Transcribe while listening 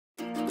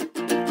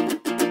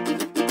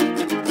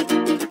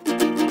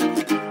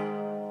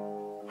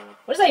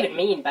that even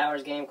mean,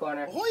 Bowers Game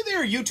Corner? Ahoy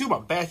there, YouTube.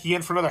 I'm back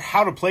again for another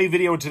How to Play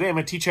video, and today I'm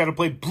going to teach you how to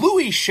play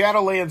Bluey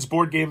Shadowlands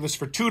board game. This is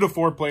for 2 to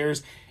 4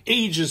 players,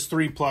 ages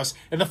 3+.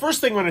 And the first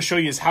thing I'm going to show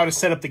you is how to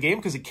set up the game,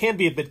 because it can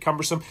be a bit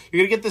cumbersome. You're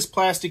going to get this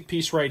plastic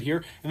piece right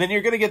here, and then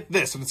you're going to get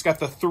this, and it's got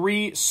the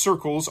 3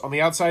 circles on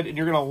the outside, and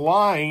you're going to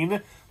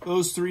line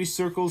those 3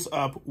 circles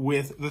up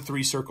with the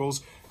 3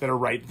 circles that are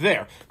right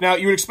there. Now,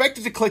 you would expect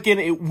it to click in.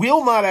 It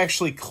will not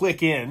actually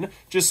click in,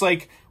 just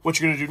like what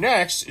you're going to do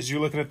next is you're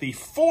looking at the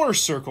 4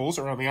 circles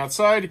around the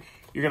outside.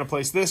 You're going to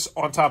place this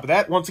on top of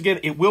that. Once again,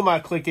 it will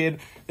not click in.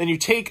 Then you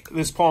take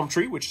this palm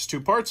tree, which is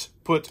 2 parts,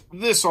 put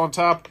this on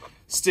top,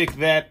 stick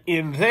that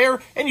in there,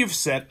 and you've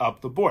set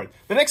up the board.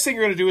 The next thing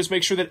you're going to do is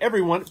make sure that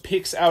everyone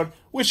picks out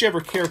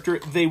whichever character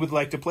they would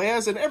like to play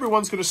as, and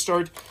everyone's going to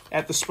start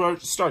at the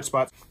start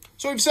spot.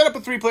 So we've set up a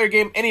 3-player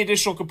game. Any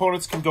additional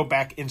components can go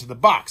back into the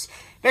box.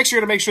 Next,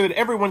 you're going to make sure that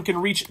everyone can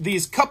reach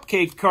these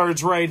cupcake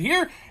cards right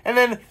here. And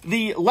then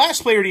the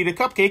last player to eat a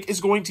cupcake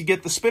is going to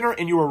get the spinner,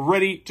 and you are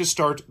ready to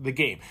start the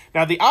game.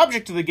 Now, the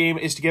object of the game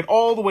is to get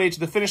all the way to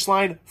the finish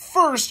line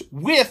first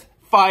with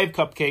 5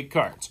 cupcake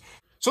cards.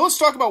 So let's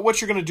talk about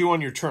what you're going to do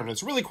on your turn.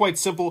 It's really quite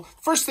simple.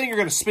 First thing, you're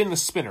going to spin the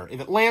spinner. If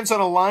it lands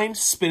on a line,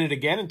 spin it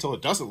again until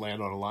it doesn't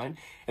land on a line.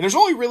 And there's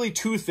only really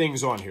 2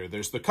 things on here.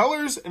 There's the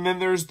colors, and then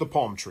there's the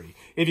palm tree.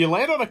 If you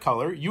land on a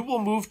color, you will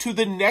move to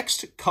the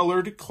next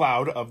colored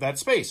cloud of that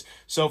space.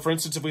 So, for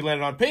instance, if we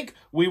landed on pink,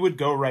 we would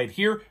go right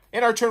here,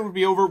 and our turn would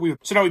be over.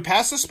 So now we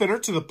pass the spinner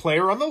to the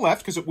player on the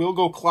left, because it will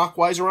go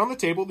clockwise around the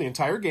table the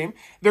entire game.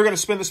 They're going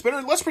to spin the spinner,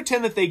 and let's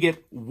pretend that they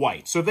get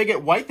white. So if they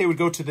get white, they would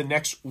go to the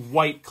next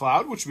white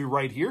cloud, which would be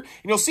right here.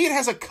 And you'll see it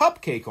has a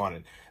cupcake on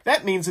it.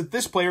 That means that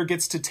this player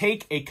gets to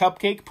take a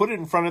cupcake, put it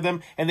in front of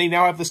them, and they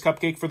now have this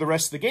cupcake for the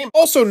rest of the game.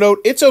 Also note,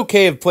 it's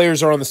okay if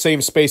players are on the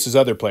same space as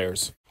other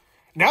players.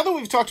 Now that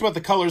we've talked about the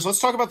colors, let's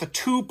talk about the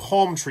 2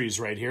 palm trees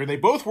right here. They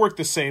both work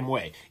the same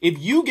way. If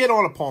you get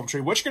on a palm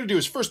tree, what you're going to do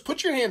is first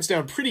put your hands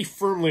down pretty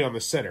firmly on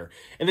the center,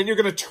 and then you're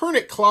going to turn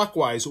it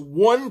clockwise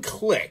 1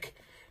 click.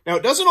 Now,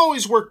 it doesn't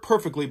always work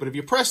perfectly, but if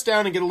you press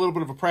down and get a little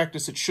bit of a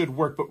practice, it should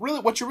work. But really,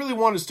 what you really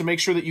want is to make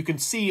sure that you can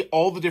see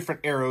all the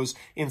different arrows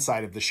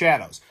inside of the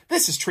shadows.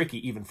 This is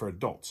tricky even for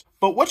adults.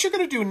 But what you're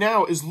going to do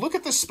now is look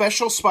at the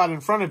special spot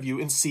in front of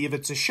you and see if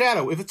it's a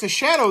shadow. If it's a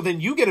shadow,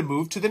 then you get to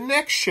move to the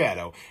next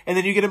shadow. And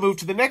then you get to move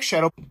to the next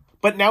shadow.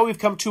 But now we've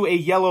come to a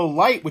yellow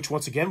light, which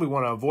once again, we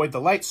want to avoid the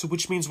light, so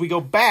which means we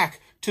go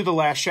back to the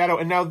last shadow.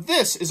 And now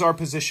this is our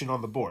position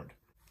on the board.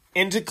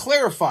 And to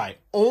clarify,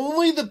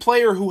 only the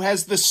player who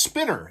has the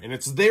spinner, and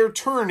it's their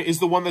turn, is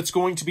the one that's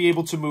going to be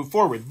able to move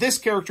forward. This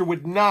character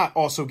would not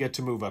also get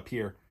to move up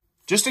here.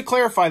 Just to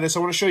clarify this, I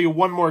want to show you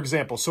one more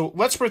example. So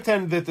let's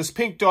pretend that this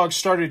pink dog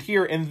started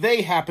here, and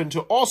they happen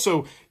to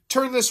also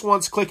turn this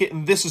once, click it,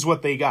 and this is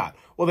what they got.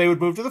 Well, they would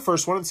move to the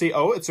first one and see,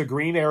 oh, it's a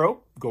green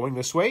arrow going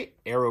this way,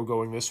 arrow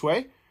going this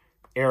way,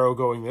 arrow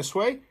going this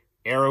way,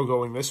 arrow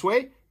going this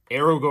way,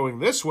 arrow going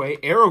this way,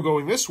 arrow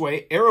going this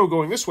way, arrow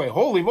going this way.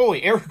 Holy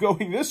moly, arrow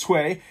going this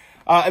way.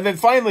 And then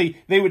finally,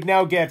 they would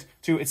now get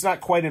to, it's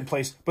not quite in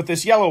place, but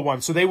this yellow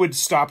one, so they would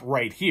stop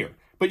right here.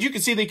 But you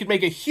can see they could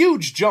make a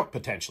huge jump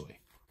potentially.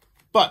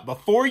 But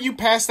before you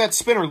pass that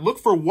spinner, look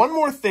for one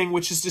more thing,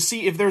 which is to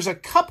see if there's a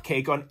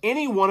cupcake on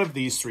any one of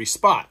these 3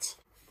 spots.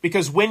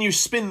 Because when you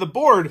spin the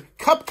board,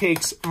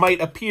 cupcakes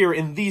might appear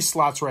in these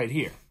slots right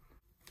here.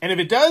 And if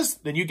it does,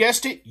 then you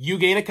guessed it, you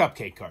gain a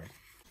cupcake card.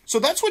 So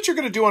that's what you're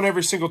going to do on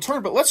every single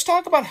turn, but let's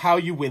talk about how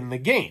you win the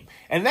game.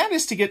 And that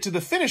is to get to the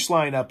finish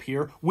line up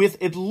here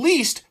with at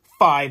least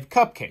 5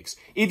 cupcakes.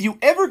 If you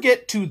ever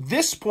get to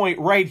this point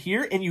right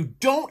here and you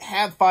don't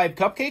have 5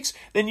 cupcakes,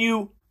 then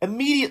you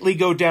immediately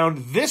go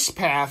down this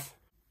path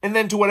and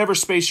then to whatever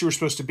space you were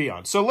supposed to be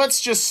on. So let's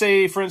just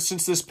say, for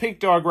instance, this pink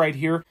dog right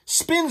here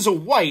spins a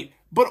white,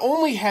 but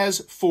only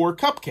has 4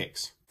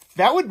 cupcakes.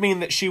 That would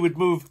mean that she would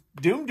move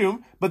doom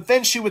doom, but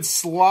then she would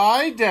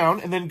slide down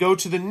and then go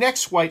to the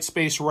next white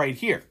space right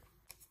here.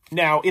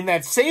 Now, in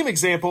that same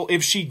example,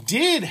 if she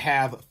did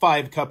have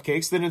 5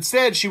 cupcakes, then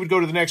instead she would go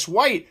to the next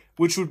white,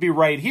 which would be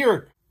right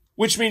here,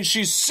 which means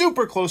she's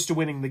super close to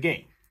winning the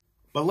game.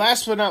 But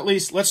last but not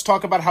least, let's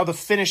talk about how the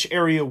finish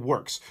area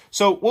works.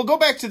 So we'll go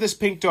back to this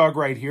pink dog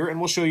right here, and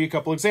we'll show you a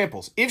couple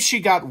examples. If she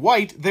got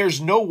white, there's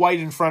no white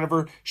in front of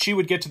her. She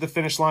would get to the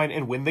finish line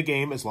and win the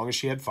game as long as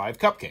she had 5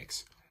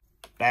 cupcakes.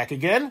 Back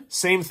again,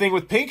 same thing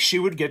with pink, she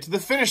would get to the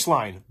finish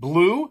line.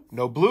 Blue,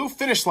 no blue,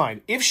 finish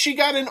line. If she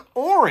got an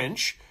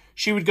orange,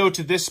 she would go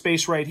to this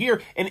space right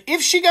here. And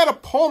if she got a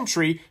palm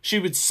tree, she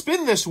would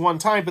spin this one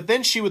time, but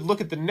then she would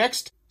look at the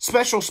next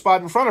special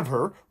spot in front of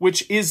her,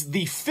 which is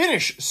the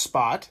finish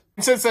spot.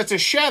 And since that's a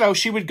shadow,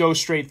 she would go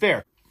straight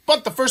there.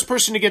 But the first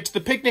person to get to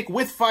the picnic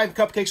with 5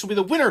 cupcakes will be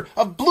the winner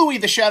of Bluey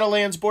the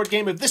Shadowlands board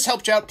game. If this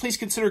helped you out, please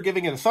consider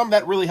giving it a thumb.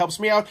 That really helps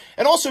me out.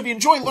 And also, if you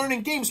enjoy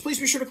learning games, please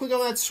be sure to click on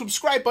that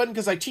subscribe button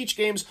because I teach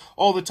games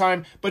all the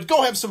time. But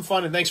go have some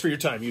fun, and thanks for your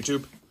time,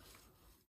 YouTube.